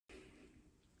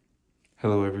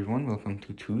Hello everyone, welcome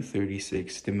to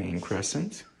 236 Demaine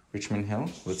Crescent, Richmond Hill.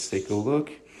 Let's take a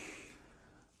look.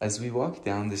 As we walk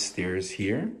down the stairs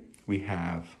here, we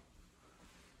have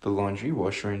the laundry,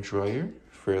 washer and dryer,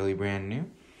 fairly brand new.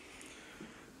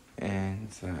 And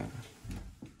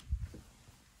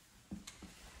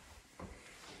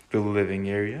the living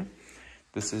area.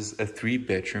 This is a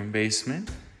 3-bedroom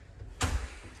basement.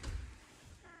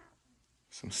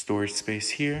 Some storage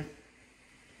space here.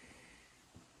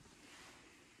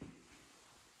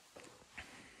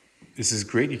 This is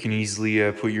great. You can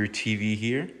easily put your TV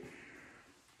here.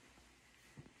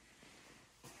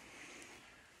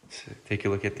 So take a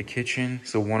look at the kitchen.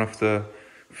 So one of the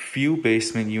few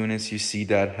basement units you see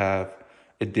that have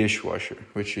a dishwasher,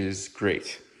 which is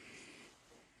great.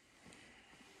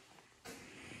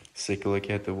 Let's take a look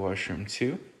at the washroom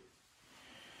too.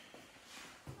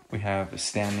 We have a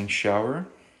standing shower.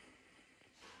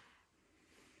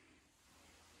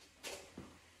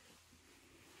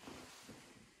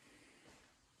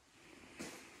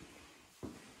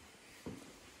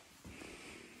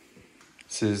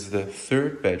 This is the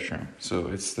 3rd bedroom, so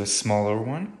it's the smaller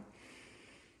one.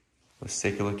 Let's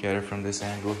take a look at it from this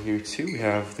angle here too. We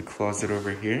have the closet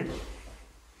over here.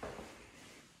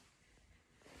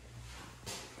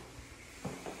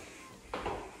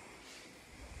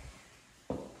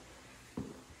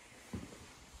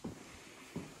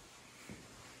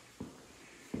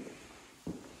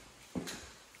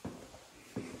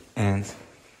 And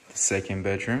the 2nd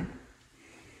bedroom.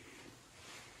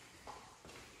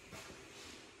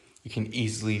 You can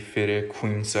easily fit a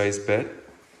queen-size bed.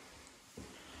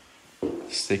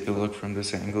 Let's take a look from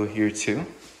this angle here too.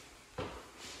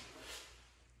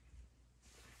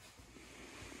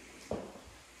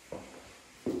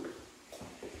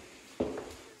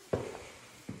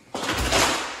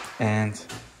 And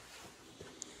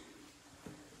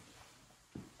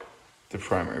the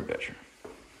primary bedroom.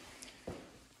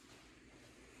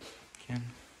 Again,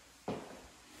 the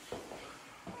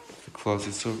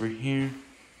closet's over here.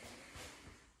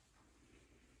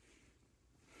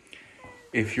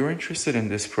 If you're interested in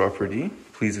this property,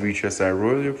 please reach us at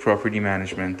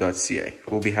royalpropertymanagement.ca.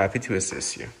 We'll be happy to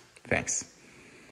assist you. Thanks.